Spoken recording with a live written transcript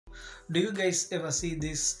Do you guys ever see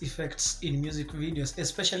these effects in music videos,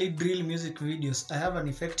 especially drill music videos? I have an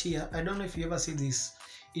effect here. I don't know if you ever see this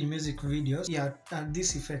in music videos. Yeah,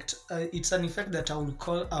 this effect. It's an effect that I would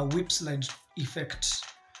call a whip slide effect.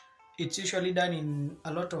 It's usually done in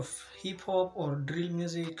a lot of hip hop or drill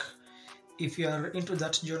music. If you are into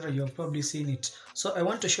that genre, you've probably seen it. So I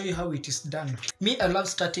want to show you how it is done. Me, I love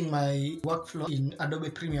starting my workflow in Adobe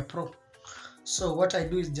Premiere Pro. So what I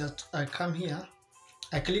do is just I come here,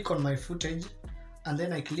 I click on my footage, and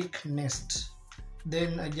then I click nest.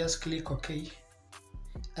 Then I just click OK.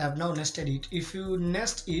 I have now nested it. If you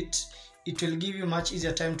nest it, it will give you much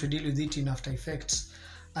easier time to deal with it in After Effects.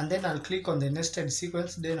 And then I'll click on the nested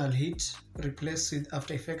sequence, then I'll hit replace with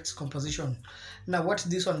After Effects composition. Now what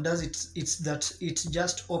this one does, it's that it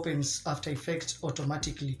just opens After Effects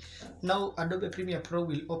automatically. Now Adobe Premiere Pro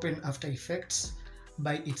will open After Effects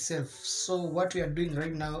by itself. So what we are doing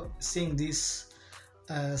right now, seeing this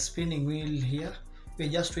spinning wheel here, we're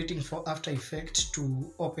just waiting for After Effects to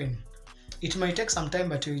open. It might take some time,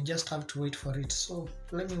 but you just have to wait for it. So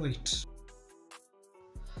let me wait.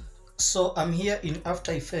 So I'm here in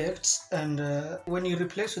After Effects, and when you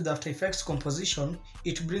replace with After Effects composition,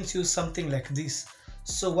 it brings you something like this.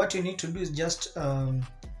 So what you need to do is just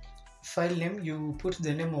file name, you put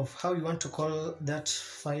the name of how you want to call that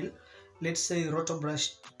file. Let's say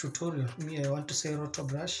Rotobrush tutorial. Me, I want to say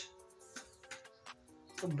Rotobrush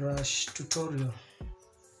tutorial.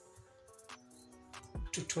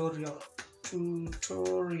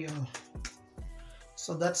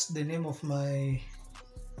 So that's the name of my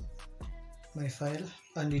file,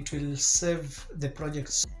 and it will save the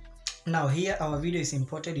projects. Now here our video is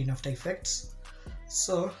imported in After Effects.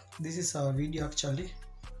 So this is our video actually.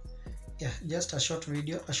 Yeah, just a short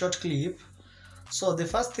video, a short clip. So the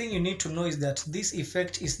first thing you need to know is that this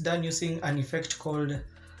effect is done using an effect called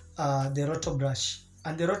the Rotobrush,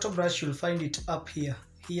 and the Rotobrush, you'll find it up here.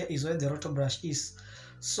 Here is where the Rotobrush is.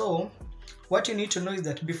 So what you need to know is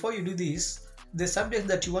that before you do this, the subject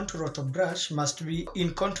that you want to Rotobrush must be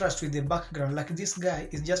in contrast with the background. Like this guy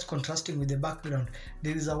is just contrasting with the background.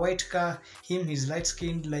 There is a white car, him, he's light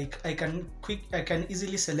skinned. Like I can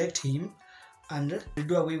easily select him and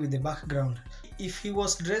do away with the background. If he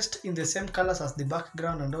was dressed in the same colors as the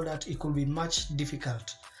background and all that, it could be much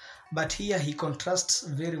difficult. But here he contrasts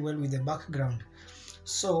very well with the background.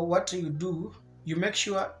 So what you do, you make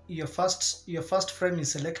sure your first frame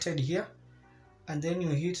is selected here, and then you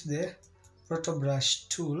hit the Rotobrush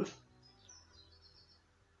tool,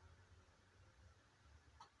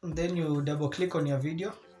 and then you double click on your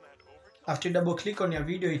video. After you double click on your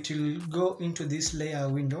video, it will go into this layer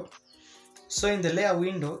window. So in the layer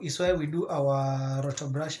window is where we do our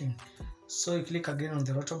Rotobrushing. So you click again on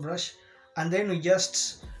the Rotobrush, and then we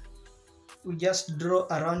just draw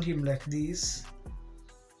around him like this.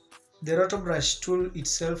 The Rotobrush tool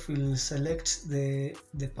itself will select the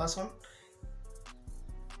person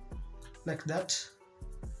like that.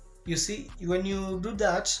 You see, when you do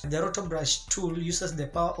that, the Rotobrush tool uses the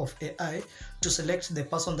power of AI to select the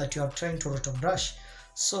person that you are trying to Rotobrush.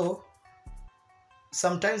 So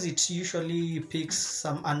sometimes it usually picks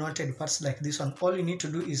some unwanted parts like this one. All you need to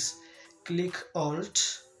do is click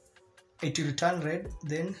Alt, it will turn red,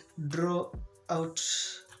 then draw out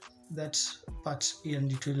that part and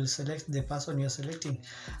it will select the person you're selecting.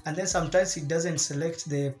 And then sometimes it doesn't select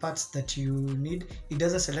the parts that you need, it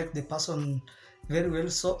doesn't select the person very well.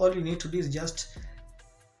 So all you need to do is just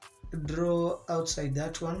draw outside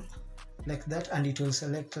that one like that, and it will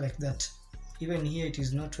select like that. Even here it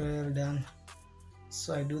is not well done,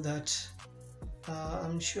 so I do that.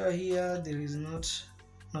 I'm sure here there is not,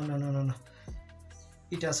 no,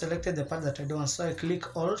 it has selected the part that I don't want. So I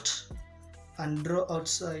click Alt and draw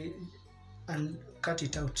outside and cut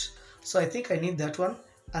it out. So I think I need that one.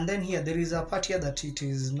 And then here there is a part here that it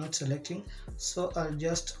is not selecting, so I'll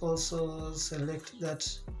just also select that.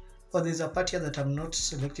 Or there's a part here that I'm not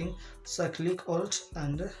selecting, so I click Alt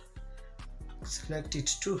and select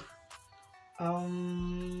it too. I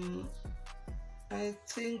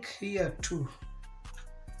think here too.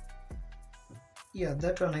 Yeah,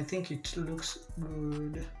 that one, I think it looks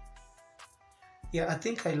good. Yeah, I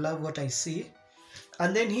think I love what I see.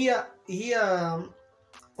 And then here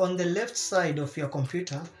on the left side of your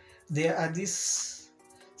computer, there are these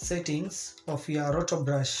settings of your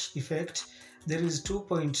Rotobrush effect. There is 2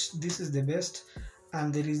 points, this is the best,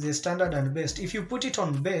 and there is the standard and best. If you put it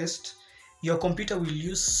on best, your computer will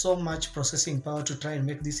use so much processing power to try and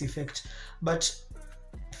make this effect. But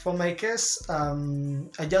for my case,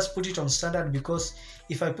 I just put it on standard, because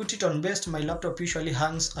if I put it on best, my laptop usually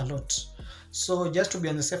hangs a lot. So just to be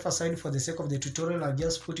on the safer side, for the sake of the tutorial, I'll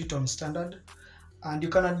just put it on standard, and you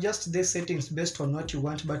can adjust these settings based on what you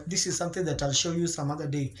want, but this is something that I'll show you some other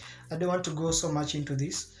day. I don't want to go so much into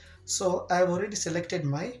this. So I've already selected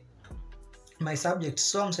my subject,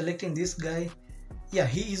 so I'm selecting this guy. Yeah,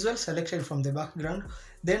 he is well selected from the background.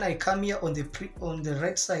 Then I come here on the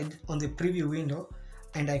right side on the preview window,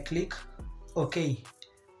 and I click OK.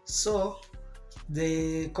 So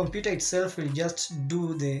the computer itself will just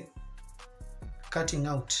do the cutting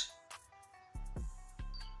out.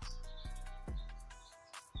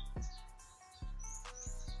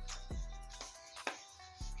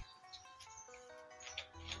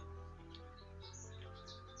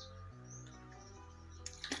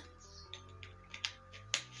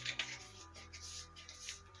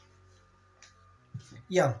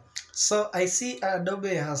 Yeah, so I see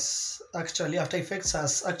Adobe has actually, After Effects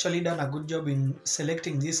has actually done a good job in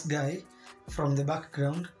selecting this guy from the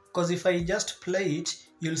background, because if I just play it,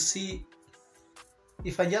 you'll see,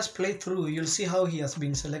 if I just play through, you'll see how he has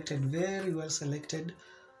been selected, very well selected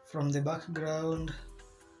from the background.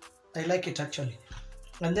 I like it actually.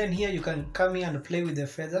 And then here you can come here and play with the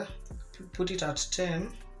feather, put it at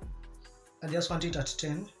 10. I just want it at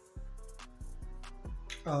 10.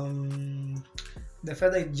 The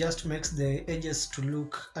feather, it just makes the edges to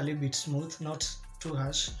look a little bit smooth, not too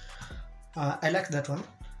harsh. I like that one.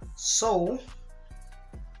 So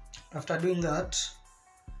after doing that,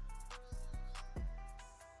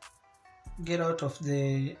 get out of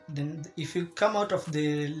if you come out of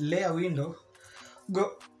the layer window,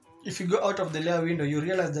 if you go out of the layer window, you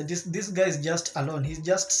realize that this guy is just alone. He's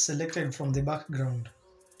just selected from the background.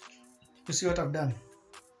 You see what I've done?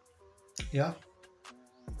 Yeah.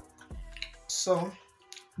 So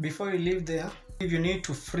before you leave there, you need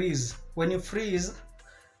to freeze. When you freeze,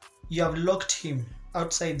 you have locked him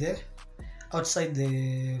outside the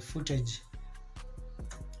footage.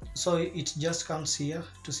 So it just comes here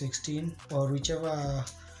to 16 or whichever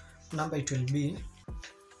number it will be.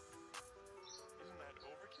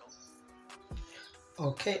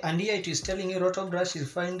 Okay, and here it is telling you rotor brush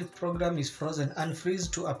is find program is frozen,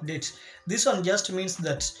 unfreeze to update. This one just means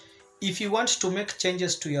that if you want to make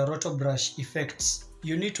changes to your rotor brush effects,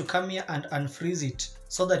 you need to come here and unfreeze it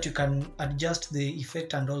so that you can adjust the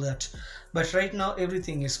effect and all that. But right now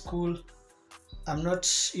everything is cool. I'm not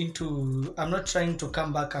trying to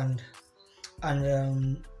come back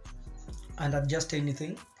and adjust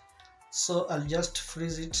anything. So I'll just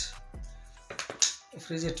freeze it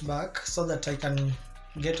back so that I can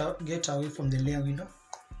get away from the layer window.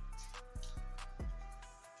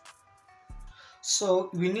 So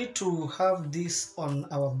we need to have this on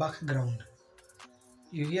our background.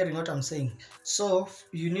 You hearing what I'm saying? So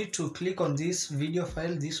you need to click on this video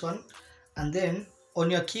file, this one, and then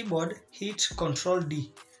on your keyboard hit Ctrl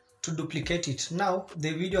D to duplicate it. Now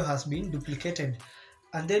the video has been duplicated,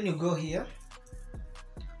 and then you go here,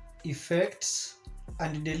 effects,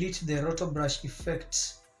 and delete the rotor brush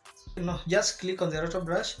effects. Just click on the rotor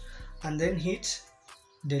brush and then hit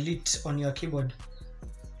delete on your keyboard.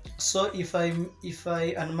 So if I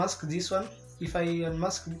unmask this one, if I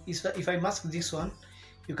mask this one,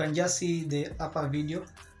 you can just see the upper video,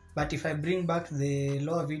 but if I bring back the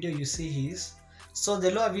lower video, you see his. So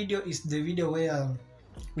the lower video is the video where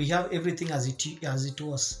we have everything as it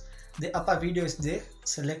was. The upper video is the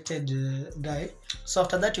selected guy. So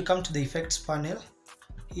after that, you come to the effects panel.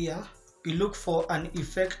 Here you look for an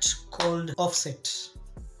effect called offset.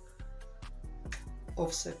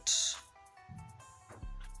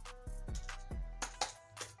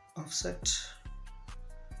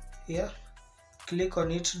 Here, click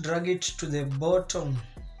on it, drag it to the bottom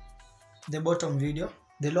video,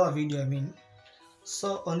 the lower video I mean.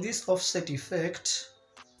 So on this offset effect,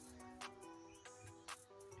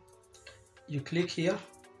 you click here.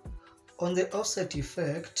 On the offset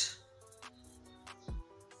effect,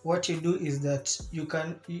 what you do is that you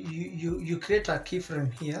create a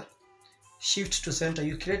keyframe here, shift to center,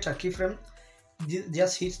 you create a keyframe,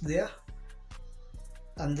 just hit there,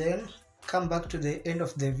 and then come back to the end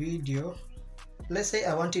of the video. Let's say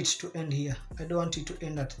I want it to end here. I don't want it to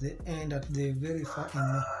end at the end, at the very far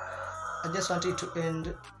end. I just want it to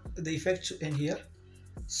end, the effect to end here.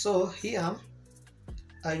 So here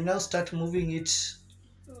I now start moving it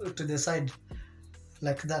to the side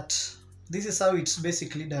like that. This is how it's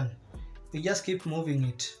basically done. You just keep moving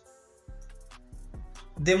it.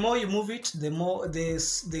 The more you move it,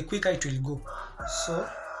 the quicker it will go. So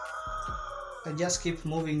I just keep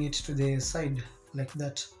moving it to the side like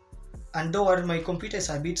that. And don't worry, my computer is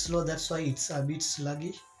a bit slow, that's why it's a bit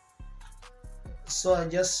sluggy. So I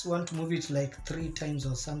just want to move it like 3 times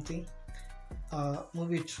or something.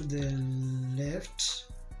 Move it to the left.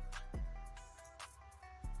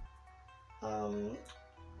 um,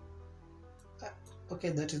 okay,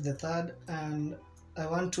 that is the third, and I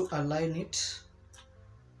want to align it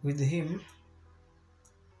with him.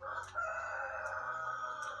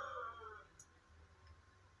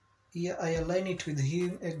 Yeah, I align it with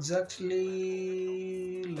him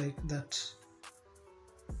exactly like that.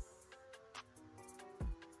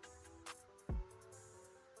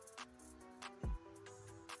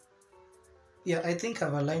 Yeah, I think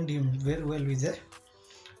I've aligned him very well with the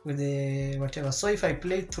whatever. So if I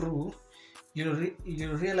play through,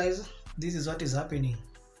 you'll realize this is what is happening.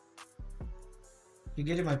 You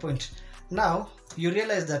get my point? Now you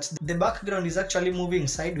realize that the background is actually moving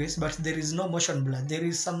sideways, but there is no motion blur. There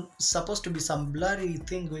is supposed to be some blurry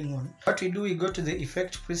thing going on. What we do, we go to the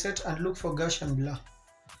effect preset and look for Gaussian blur.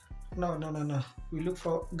 No. We look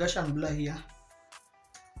for Gaussian blur here.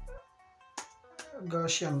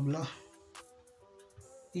 Gaussian blur.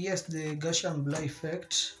 Yes, the Gaussian blur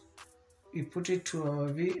effect. We put it to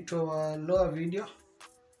our lower video.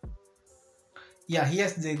 Yeah,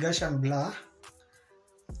 here's the Gaussian blur.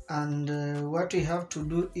 And what we have to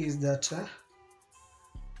do is that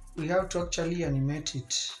we have to actually animate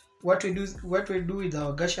it. What we do with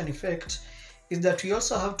our Gaussian effect is that we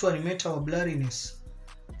also have to animate our blurriness.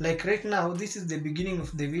 Like right now, this is the beginning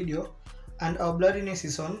of the video, and our blurriness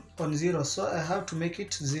is on 0, so I have to make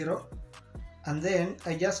it 0, and then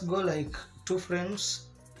I just go like 2 frames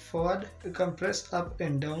forward. You can press up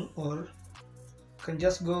and down, or you can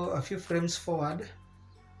just go a few frames forward,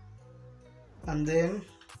 and then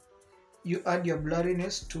you add your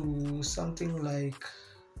blurriness to something like,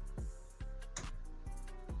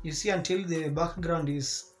 you see, until the background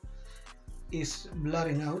is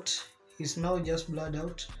blurring out. It's now just blurred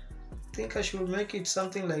out. I think I should make it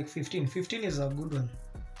something like 15. 15 is a good one.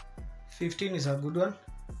 15 is a good one.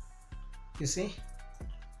 You see,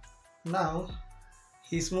 now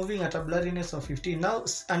he's moving at a blurriness of 15 now,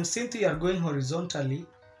 and since we are going horizontally,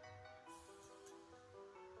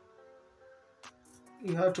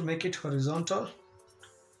 you have to make it horizontal.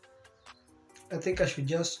 I think I should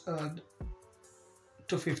just add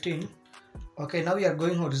to 15. Okay, now we are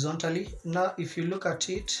going horizontally. Now if you look at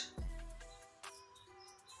it,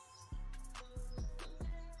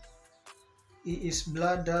 he is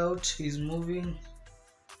blurred out. He's moving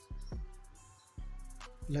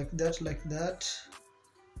like that.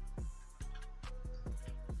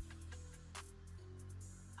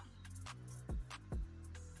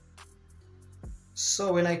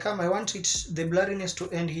 So when I come, I want the blurriness to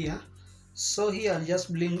end here. So here I'll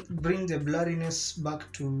just bring the blurriness back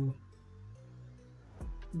to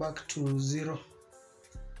 0.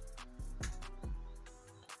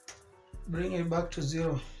 Bring it back to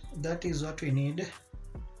 0. That is what we need.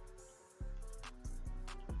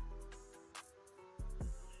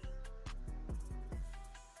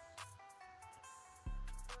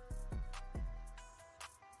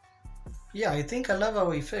 Yeah, I think I love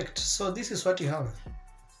our effect. So this is what you have.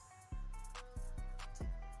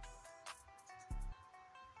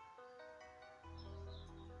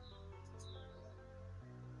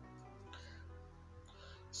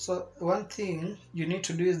 So one thing you need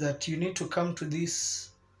to do is that you need to come to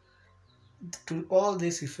all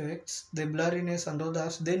these effects, the blurriness and all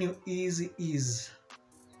that, then you ease.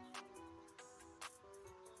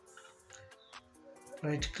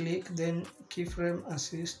 Right click, then keyframe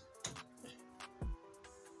assist.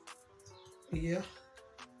 Here,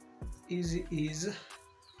 easy ease.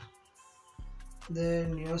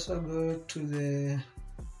 Then you also go to the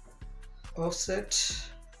offset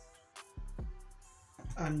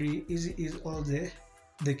and we easy ease all the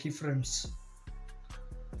keyframes.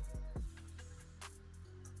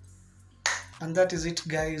 And that is it,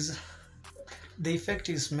 guys. The effect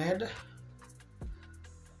is made.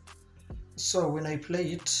 So when I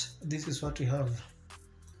play it, this is what we have.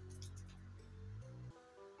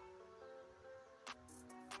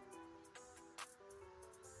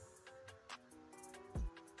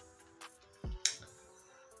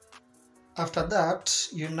 After that,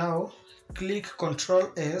 you now click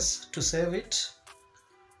Ctrl S to save it.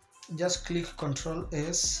 Just click Ctrl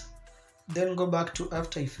S, then go back to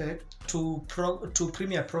After Effects to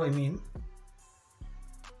Premiere Pro, I mean.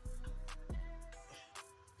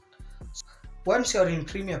 Once you're in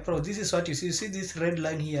Premiere Pro, this is what you see. You see this red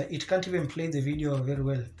line here, it can't even play the video very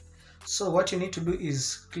well. So what you need to do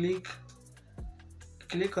is click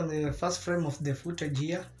on the first frame of the footage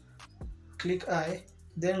here, click I,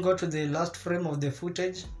 then go to the last frame of the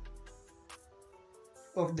footage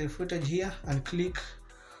here and click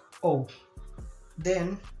O,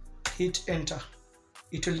 then hit enter.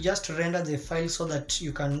 It will just render the file so that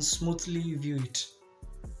you can smoothly view it.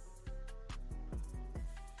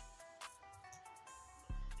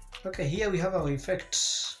 Okay, here we have our effect.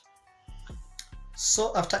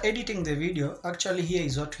 So after editing the video, actually here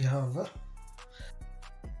is what we have.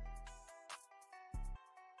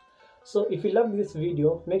 So if you love this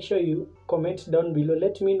video, make sure you comment down below.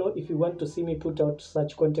 Let me know if you want to see me put out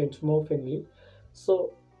such content more oftenly.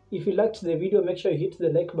 So if you liked the video, make sure you hit the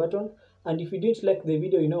like button. And if you didn't like the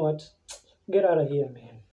video, you know what? Get out of here, man.